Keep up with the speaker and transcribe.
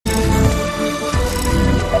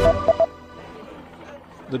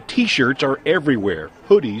The T-shirts are everywhere,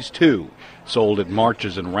 hoodies too, sold at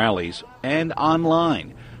marches and rallies, and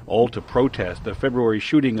online, all to protest the February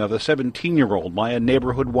shooting of a 17-year-old by a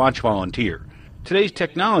neighborhood watch volunteer. Today's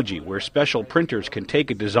technology, where special printers can take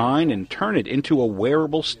a design and turn it into a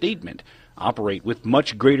wearable statement, operate with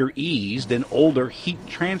much greater ease than older heat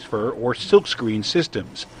transfer or silkscreen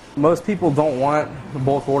systems. Most people don't want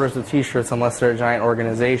bulk orders of T-shirts unless they're a giant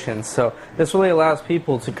organization, so this really allows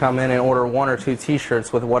people to come in and order 1 or 2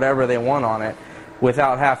 T-shirts with whatever they want on it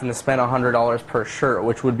without having to spend $100 per shirt,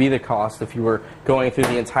 which would be the cost if you were going through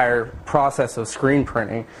the entire process of screen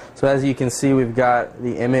printing. So as you can see, we've got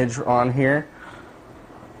the image on here,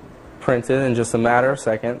 printed in just a matter of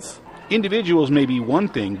seconds. Individuals may be one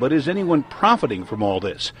thing, but is anyone profiting from all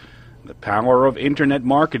this? The power of internet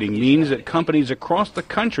marketing means that companies across the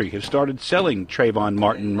country have started selling Trayvon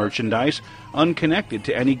Martin merchandise unconnected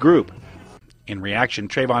to any group. In reaction,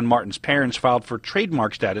 Trayvon Martin's parents filed for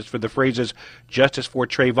trademark status for the phrases "Justice for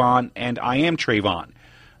Trayvon" and "I am Trayvon."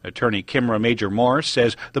 Attorney Kimra Major Morris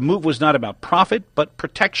says the move was not about profit, but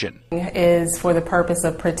protection. It is for the purpose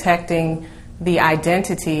of protecting the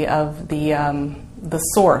identity of the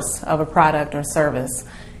source of a product or service.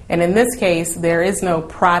 And in this case, there is no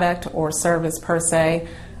product or service per se.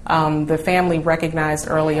 The family recognized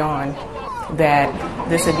early on that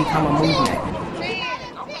this had become a movement.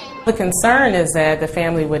 The concern is that the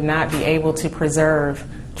family would not be able to preserve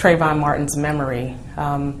Trayvon Martin's memory.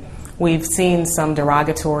 We've seen some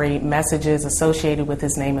derogatory messages associated with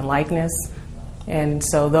his name and likeness. And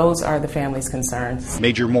so those are the family's concerns.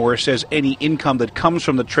 Major Morris says any income that comes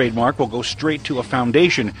from the trademark will go straight to a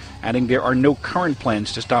foundation, adding there are no current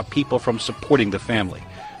plans to stop people from supporting the family.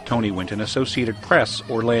 Tony Winton, Associated Press,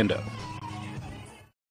 Orlando.